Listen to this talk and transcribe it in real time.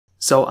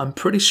So I'm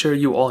pretty sure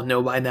you all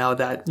know by now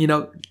that,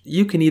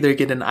 you can either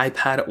get an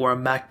iPad or a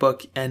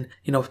MacBook, and,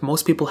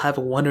 most people have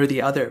one or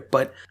the other.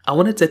 But I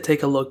wanted to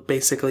take a look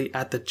basically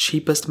at the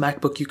cheapest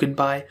MacBook you can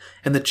buy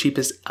and the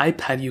cheapest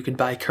iPad you can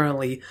buy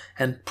currently,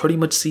 and pretty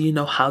much see,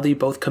 how they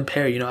both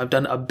compare. I've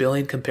done a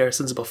billion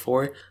comparisons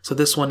before, so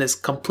this one is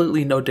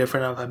completely no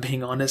different if I'm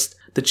being honest.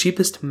 The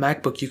cheapest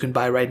MacBook you can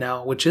buy right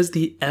now, which is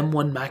the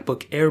M1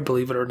 MacBook Air,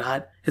 believe it or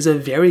not, is a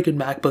very good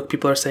MacBook.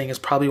 People are saying it's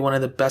probably one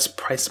of the best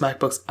priced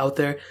MacBooks out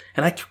there,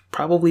 and I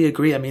probably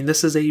agree. I mean,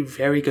 this is a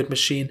very good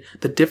machine.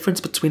 The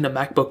difference between a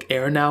MacBook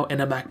Air now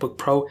and a MacBook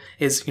Pro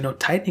is,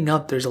 tightening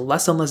up. There's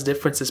less and less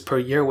differences per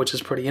year, which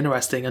is pretty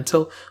interesting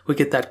until we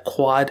get that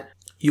quad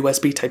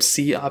USB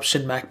Type-C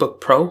option MacBook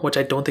Pro, which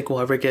I don't think we'll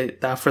ever get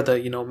that for the,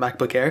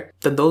 MacBook Air.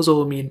 Then those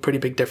will mean pretty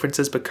big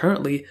differences, but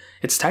currently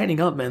it's tightening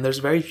up, man. There's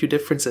very few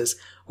differences.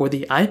 Or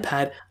the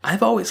iPad,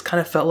 I've always kind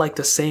of felt like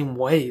the same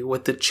way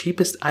with the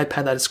cheapest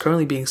iPad that is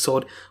currently being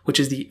sold, which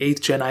is the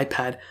 8th gen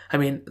iPad. I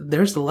mean,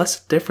 there's less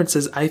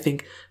differences, I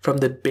think, from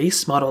the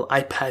base model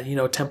iPad,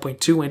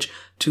 10.2 inch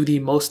to the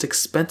most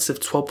expensive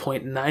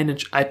 12.9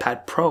 inch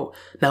iPad Pro.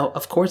 Now,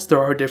 of course,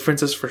 there are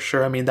differences for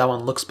sure. I mean, that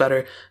one looks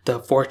better. The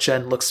 4th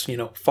gen looks,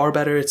 far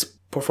better. It's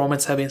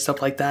performance heavy and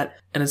stuff like that.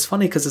 And it's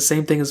funny because the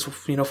same thing is,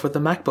 for the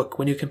MacBook.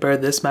 When you compare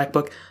this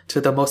MacBook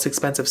to the most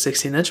expensive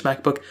 16-inch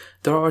MacBook,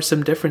 there are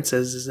some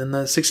differences, and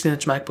the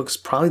 16-inch MacBook is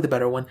probably the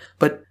better one.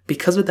 But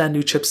because of that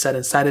new chipset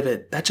inside of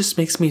it, that just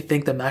makes me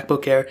think the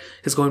MacBook Air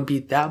is going to be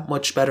that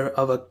much better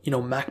of a,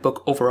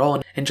 MacBook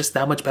overall, and just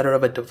that much better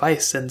of a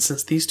device. And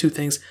since these two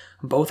things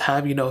both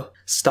have,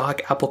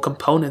 stock Apple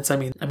components, I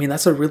mean,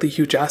 that's a really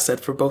huge asset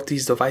for both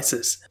these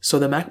devices. So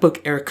the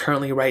MacBook Air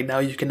currently right now,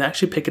 you can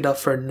actually pick it up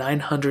for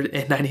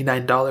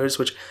 $999,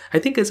 which I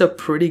think is a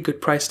pretty good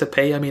price to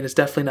pay. I mean, it's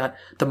definitely not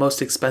the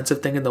most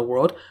expensive thing in the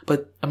world,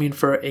 but I mean,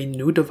 for a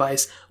new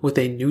device with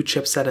a new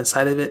chipset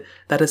inside of it,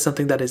 that is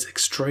something that is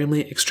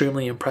extremely,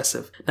 extremely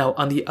impressive. Now,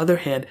 on the other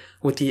hand,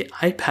 with the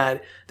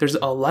iPad, there's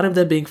a lot of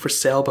them being for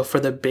sale, but for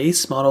the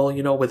base model,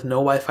 with no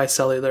Wi-Fi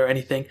cellular or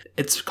anything,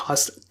 it's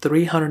cost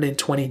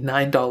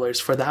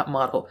 $329 for that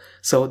model.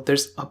 So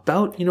there's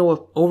about,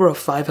 over a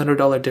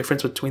 $500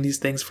 difference between these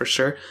things for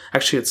sure.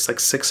 Actually, it's like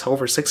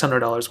over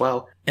 $600.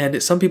 Wow.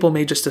 And some people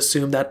may just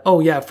assume that, oh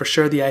yeah, for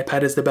sure the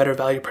iPad is the better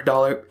value per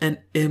dollar. And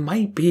it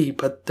might be,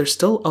 but there's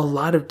still a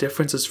lot of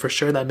differences for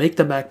sure that make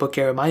the MacBook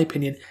Air, in my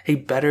opinion, a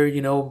better,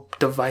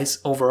 device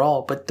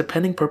overall. But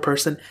depending per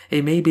person,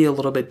 it may be a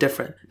little bit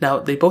different. Now,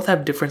 they both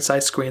have different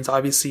size screens.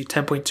 Obviously,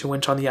 10.2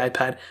 inch on the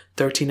iPad,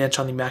 13 inch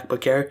on the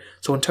MacBook Air.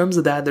 So in terms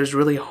of that,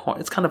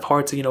 it's kind of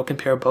hard to,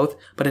 compare both.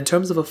 But in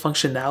terms of a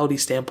functionality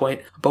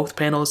standpoint, both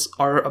panels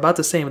are about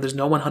the same. There's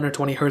no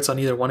 120 hertz on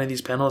either one of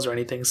these panels or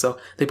anything. So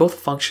they both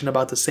function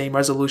about the same.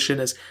 Resolution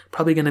is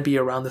probably going to be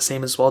around the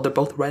same as well. They're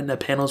both Retina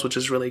panels, which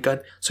is really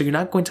good. So you're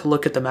not going to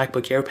look at the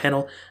MacBook Air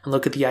panel and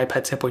look at the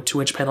iPad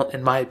 10.2 inch panel,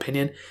 in my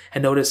opinion,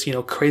 and notice,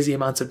 crazy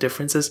amounts of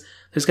differences.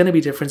 There's going to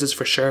be differences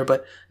for sure,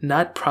 but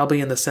not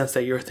probably in the sense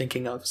that you're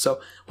thinking of.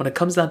 So when it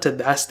comes down to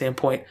that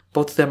standpoint,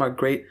 both of them are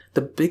great.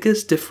 The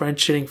biggest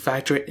differentiating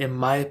factor, in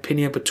my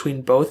opinion,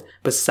 between both,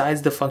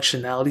 besides the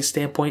functionality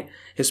standpoint,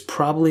 is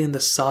probably in the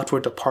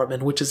software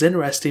department, which is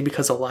interesting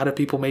because a lot of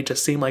people may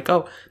just seem like,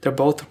 oh, they're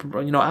both,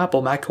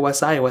 Apple, macOS,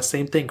 iOS,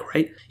 same thing,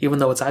 right? Even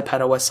though it's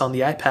iPadOS on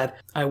the iPad.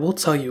 I will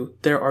tell you,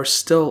 there are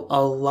still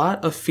a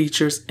lot of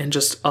features and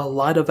just a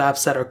lot of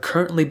apps that are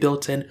currently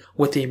built in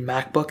with a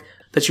MacBook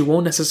that you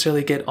won't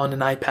necessarily get on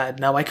an iPad.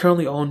 Now, I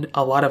currently own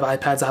a lot of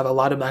iPads. I have a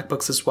lot of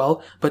MacBooks as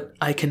well, but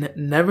I can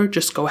never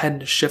just go ahead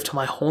and shift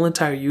my whole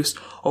entire use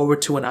over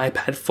to an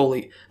iPad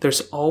fully.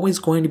 There's always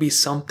going to be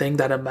something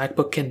that a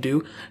MacBook can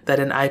do that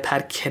an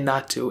iPad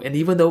cannot do. And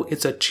even though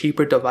it's a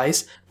cheaper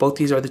device, both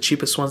these are the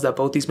cheapest ones that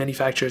both these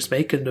manufacturers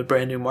make in the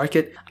brand new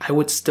market, I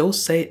would still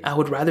say I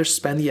would rather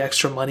spend the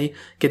extra money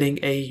getting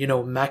a,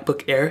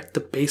 MacBook Air, the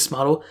base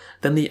model,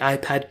 than the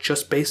iPad,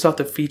 just based off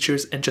the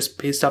features and just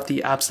based off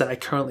the apps that I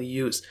currently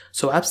use.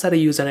 So apps that I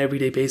use on an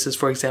everyday basis,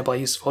 for example, I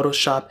use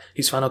Photoshop, I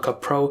use Final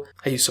Cut Pro,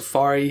 I use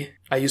Safari,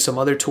 I use some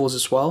other tools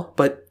as well.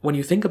 But when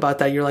you think about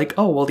that, you're like,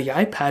 oh, well, the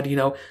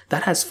iPad,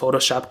 that has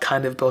Photoshop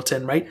kind of built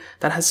in, right?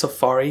 That has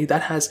Safari,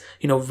 that has,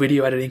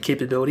 video editing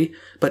capability.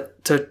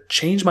 But to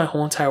change my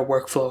whole entire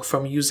workflow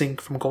from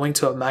going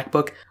to a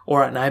MacBook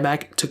or an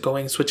iMac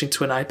to switching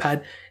to an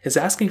iPad is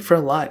asking for a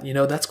lot.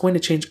 That's going to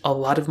change a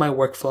lot of my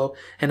workflow.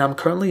 And I'm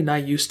currently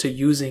not used to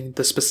using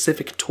the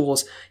specific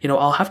tools.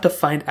 I'll have to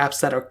find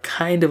apps that are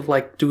kind of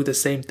like do the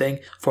same thing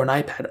for an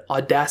iPad.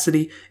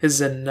 Audacity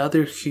is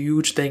another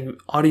huge thing.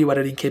 Audio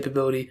editing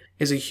capability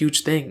is a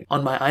huge thing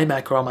on my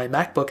iMac or on my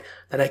MacBook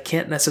that I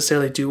can't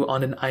necessarily do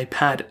on an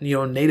iPad,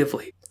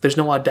 natively. There's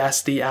no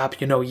Audacity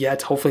app,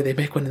 yet. Hopefully they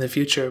make one in the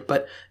future,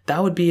 but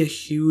that would be a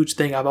huge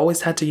thing. I've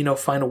always had to,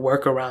 find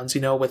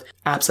workarounds, with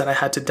apps that I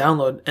had to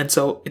download. And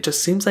so it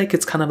just seems like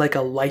it's kind of like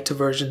a light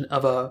version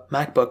of a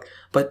MacBook,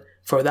 but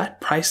for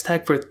that price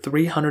tag for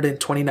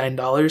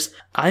 $329,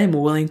 I am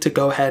willing to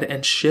go ahead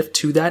and shift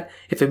to that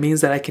if it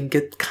means that I can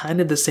get kind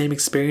of the same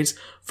experience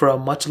for a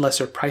much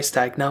lesser price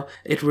tag. Now,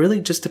 it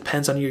really just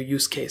depends on your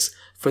use case.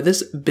 For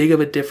this big of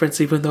a difference,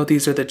 even though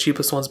these are the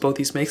cheapest ones both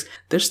these makes,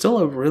 there's still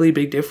a really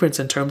big difference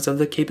in terms of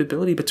the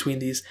capability between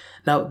these.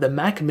 Now, the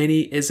Mac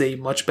Mini is a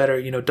much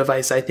better,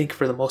 device, I think,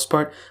 for the most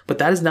part, but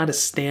that is not a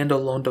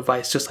standalone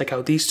device, just like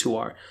how these two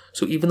are.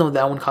 So even though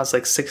that one costs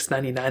like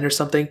 $699 or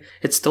something,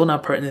 it's still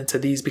not pertinent to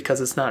these because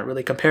it's not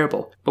really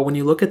comparable. But when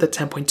you look at the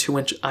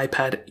 10.2-inch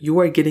iPad, you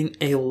are getting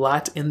a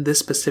lot in this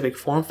specific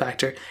form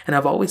factor. And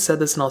I've always said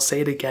this and I'll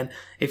say it again.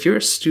 If you're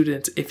a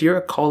student, if you're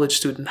a college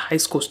student, high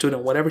school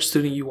student, whatever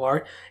student you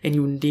are, and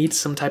you need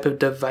some type of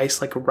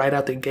device like right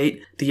out the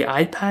gate, the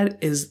iPad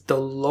is the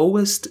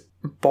lowest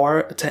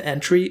bar to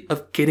entry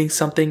of getting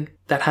something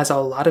that has a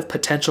lot of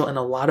potential and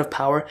a lot of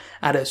power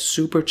at a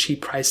super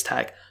cheap price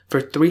tag.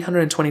 For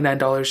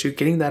 $329, you're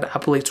getting that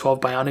Apple A12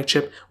 Bionic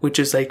chip, which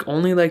is like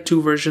only like 2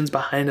 versions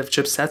behind of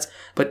chipsets,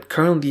 but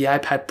currently the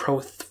iPad Pro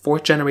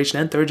 4th generation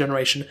and 3rd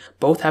generation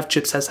both have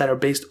chipsets that are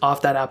based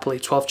off that Apple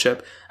A12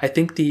 chip. I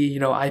think the,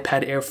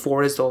 iPad Air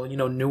 4 is the,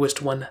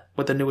 newest one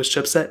with the newest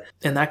chipset,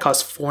 and that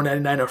costs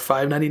 $499 or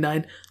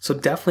 $599. So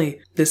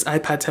definitely this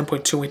iPad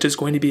 10.2 inch is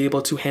going to be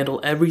able to handle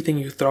everything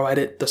you throw at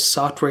it. The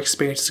software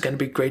experience is going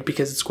to be great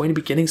because it's going to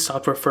be getting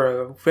software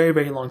for a very,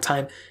 very long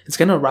time. It's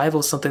going to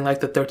rival something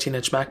like the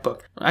 13-inch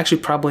MacBook.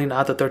 Actually, probably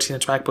not. The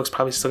 13-inch MacBook's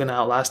probably still going to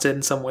outlast it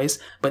in some ways,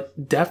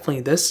 but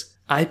definitely this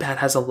iPad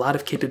has a lot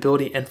of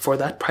capability, and for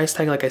that price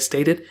tag, like I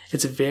stated,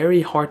 it's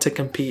very hard to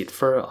compete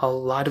for a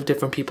lot of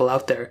different people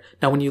out there.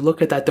 Now, when you look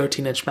at that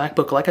 13-inch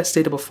MacBook, like I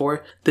stated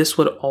before, this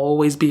would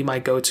always be my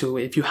go-to.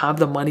 If you have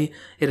the money,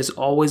 it is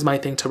always my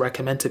thing to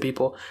recommend to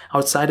people.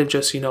 Outside of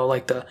just,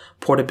 like the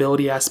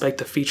portability aspect,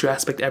 the feature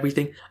aspect,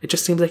 everything, it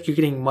just seems like you're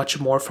getting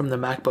much more from the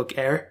MacBook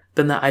Air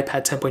than the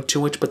iPad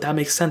 10.2 inch, but that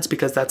makes sense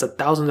because that's a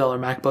 $1,000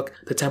 MacBook.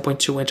 The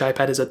 10.2 inch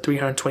iPad is a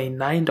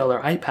 $329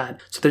 iPad.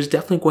 So there's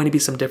definitely going to be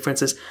some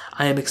differences.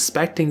 I am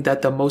expecting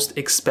that the most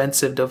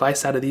expensive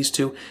device out of these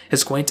two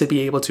is going to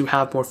be able to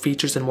have more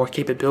features and more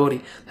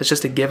capability. That's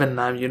just a given.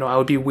 I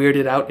would be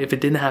weirded out if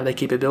it didn't have that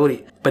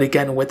capability. But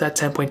again, with that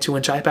 10.2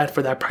 inch iPad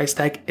for that price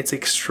tag, it's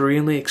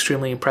extremely,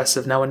 extremely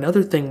impressive. Now,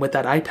 another thing with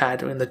that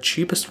iPad, and the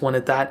cheapest one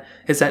at that,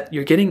 is that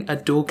you're getting a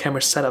dual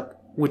camera setup,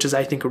 which is,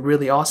 I think,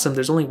 really awesome.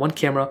 There's only one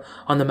camera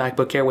on the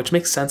MacBook Air, which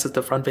makes sense as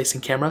the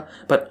front-facing camera.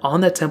 But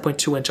on that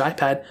 10.2-inch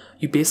iPad,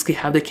 you basically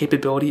have the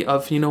capability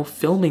of,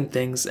 filming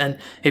things. And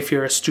if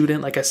you're a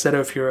student, like I said,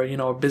 or if you're,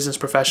 a business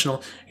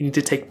professional, you need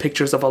to take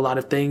pictures of a lot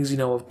of things,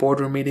 of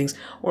boardroom meetings.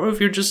 Or if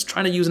you're just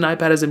trying to use an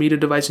iPad as a media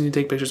device and you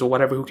take pictures or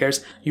whatever, who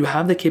cares? You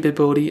have the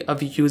capability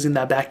of using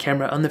that back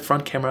camera and the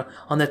front camera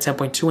on that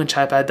 10.2-inch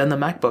iPad than the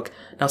MacBook.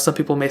 Now, some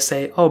people may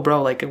say, oh,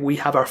 bro, like, we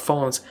have our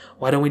phones.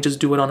 Why don't we just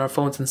do it on our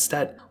phones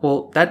instead?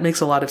 Well, that makes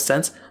a lot of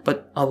sense,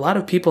 but a lot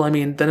of people,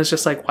 then it's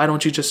just like, why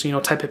don't you just,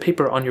 type a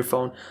paper on your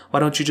phone?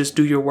 Why don't you just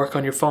do your work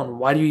on your phone?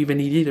 Why do you even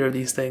need either of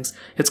these things?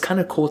 It's kind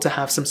of cool to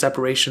have some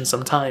separation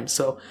sometimes.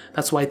 So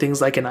that's why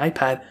things like an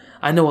iPad,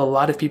 I know a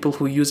lot of people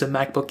who use a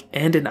MacBook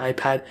and an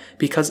iPad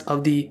because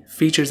of the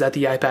features that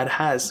the iPad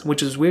has,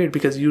 which is weird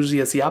because usually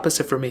it's the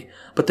opposite for me.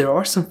 But there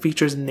are some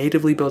features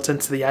natively built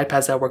into the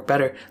iPads that work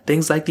better.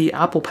 Things like the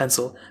Apple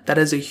Pencil. That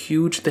is a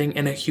huge thing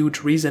and a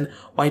huge reason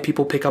why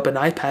people pick up an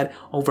iPad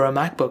over a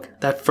MacBook.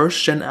 That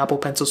first gen Apple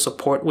Pencil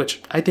support,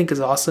 which I think is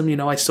awesome.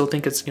 I still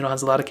think it's,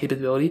 has a lot of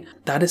capability.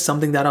 That is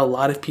something that a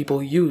lot of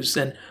people use.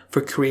 And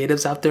for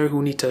creatives out there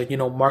who need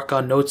to, mark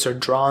on notes or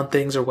draw on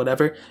things or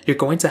whatever, you're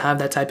going to have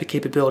that type of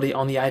capability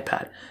on the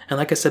iPad. And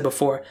like I said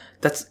before,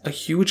 that's a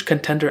huge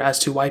contender as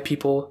to why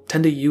people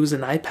tend to use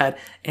an iPad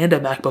and a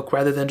MacBook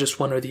rather than just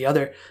one or the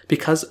other,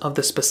 because of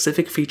the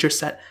specific feature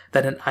set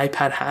that an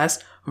iPad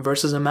has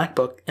versus a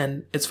MacBook.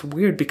 And it's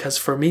weird because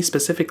for me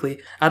specifically,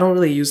 I don't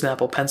really use an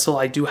Apple Pencil.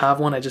 I do have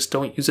one, I just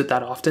don't use it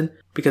that often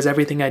because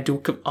everything I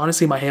do,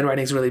 honestly, my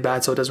handwriting is really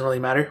bad, so it doesn't really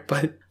matter.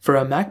 But for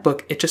a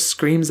MacBook, it just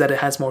screams that it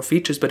has more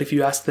features. But if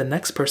you ask the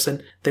next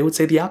person, they would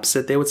say the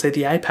opposite. They would say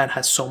the iPad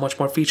has so much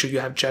more features. You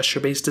have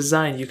gesture-based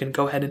design. You can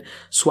go ahead and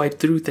swipe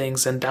through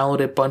things and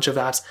download a bunch of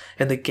apps.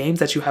 And the games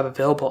that you have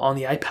available on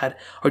the iPad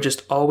are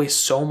just always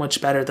so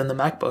much better than the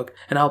MacBook.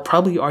 And I'll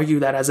probably argue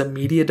that as a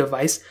media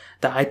device,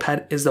 the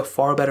iPad is the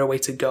far better way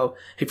to go.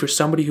 If you're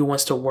somebody who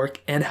wants to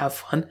work and have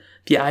fun,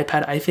 the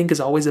iPad, I think, is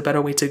always a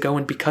better way to go.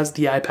 And because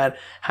the iPad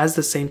has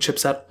the same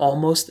chipset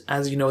almost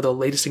as, the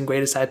latest and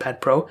greatest iPad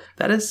Pro,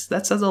 that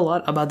says a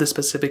lot about the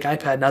specific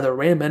iPad. Now, the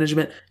RAM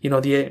management, the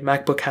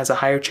MacBook has a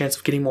higher chance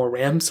of getting more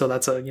RAM, so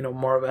that's a,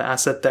 more of an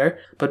asset there.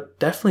 But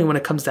definitely when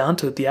it comes down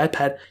to the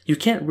iPad, you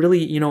can't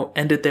really,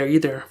 end it there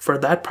either. For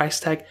that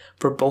price tag,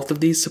 for both of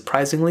these,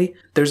 surprisingly,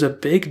 there's a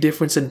big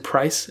difference in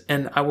price.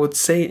 And I would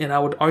say, and I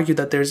would argue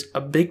that there's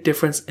a big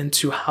difference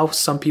into how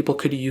some people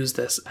could use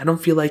this. I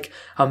don't feel like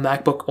a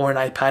MacBook or an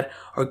iPad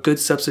are good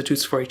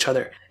substitutes for each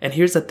other. And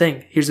here's the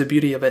thing, here's the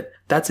beauty of it.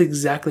 That's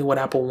exactly what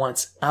Apple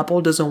wants.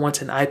 Apple doesn't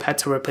want an iPad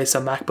to replace a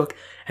MacBook,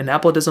 and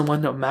Apple doesn't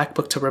want a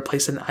MacBook to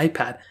replace an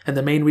iPad. And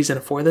the main reason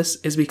for this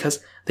is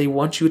because they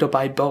want you to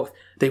buy both.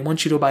 They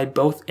want you to buy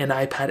both an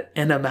iPad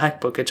and a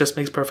MacBook. It just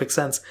makes perfect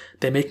sense.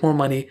 They make more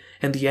money,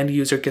 and the end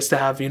user gets to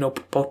have,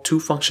 both two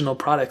functional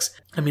products.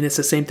 I mean, it's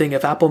the same thing.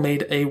 If Apple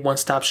made a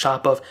one-stop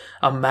shop of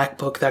a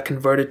MacBook that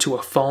converted to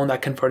a phone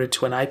that converted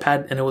to an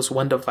iPad, and it was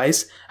one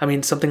device, I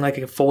mean, something like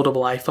a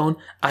foldable iPhone,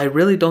 I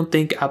really don't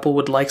think Apple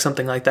would like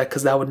something like that,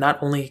 because that would not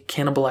only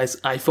cannibalize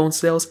iPhone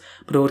sales,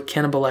 but it would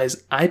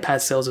cannibalize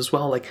iPad sales as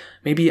well. Like,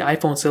 maybe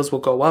iPhone sales will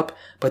go up,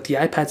 but the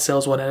iPad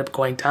sales will end up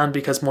going down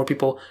because more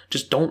people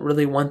just don't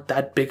really want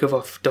that big of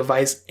a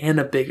device and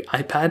a big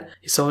iPad.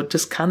 So it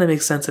just kind of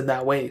makes sense in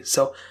that way.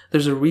 So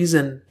there's a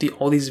reason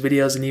all these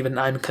videos, and even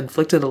I'm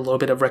conflicted a little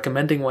bit of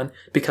recommending one,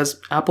 because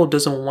Apple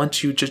doesn't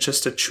want you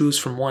just to choose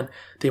from one.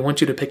 They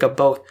want you to pick up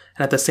both.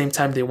 And at the same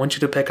time, they want you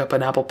to pick up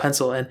an Apple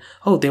Pencil, and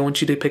they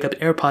want you to pick up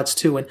AirPods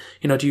too. And,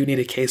 do you need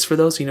a case for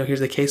those? Here's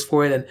the case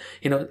for it.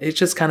 And, it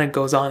just kind of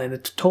goes on, and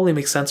it totally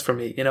makes sense for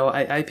me.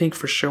 I think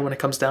for sure when it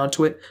comes down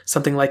to it,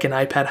 something like an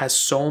iPad has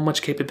so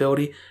much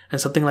capability,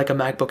 and something like a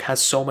MacBook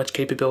has so much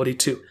capability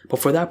too. But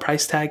for that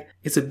price tag,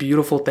 it's a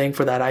beautiful thing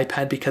for that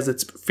iPad, because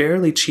it's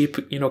fairly cheap,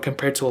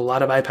 compared to a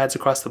lot of iPads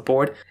across the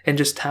board, and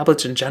just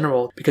tablets in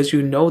general, because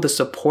the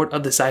support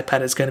of this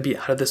iPad is going to be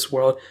out of this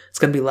world. It's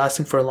going to be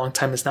lasting for a long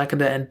time. It's not going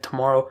to end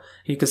tomorrow.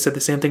 You can say the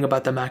same thing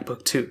about the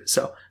MacBook too.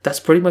 So that's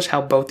pretty much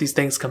how both these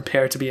things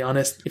compare, to be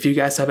honest. If you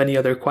guys have any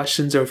other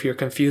questions, or if you're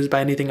confused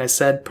by anything I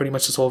said pretty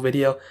much this whole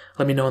video,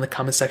 let me know in the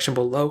comment section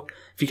below.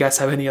 If you guys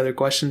have any other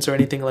questions or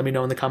anything, let me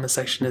know in the comment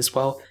section as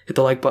well. Hit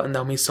the like button,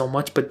 that means so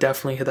much, but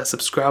definitely hit that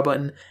subscribe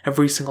button.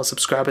 Every single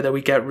subscriber that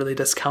we get really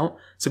does count,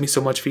 so it means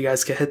so much if you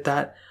guys can hit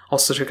that.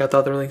 Also check out the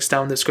other links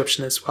down in the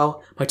description as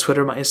well. My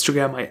Twitter, my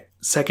Instagram, my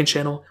second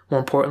channel. More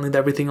importantly,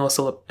 everything else,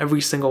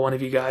 every single one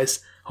of you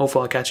guys.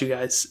 Hopefully I'll catch you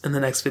guys in the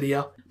next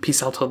video.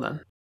 Peace out till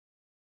then.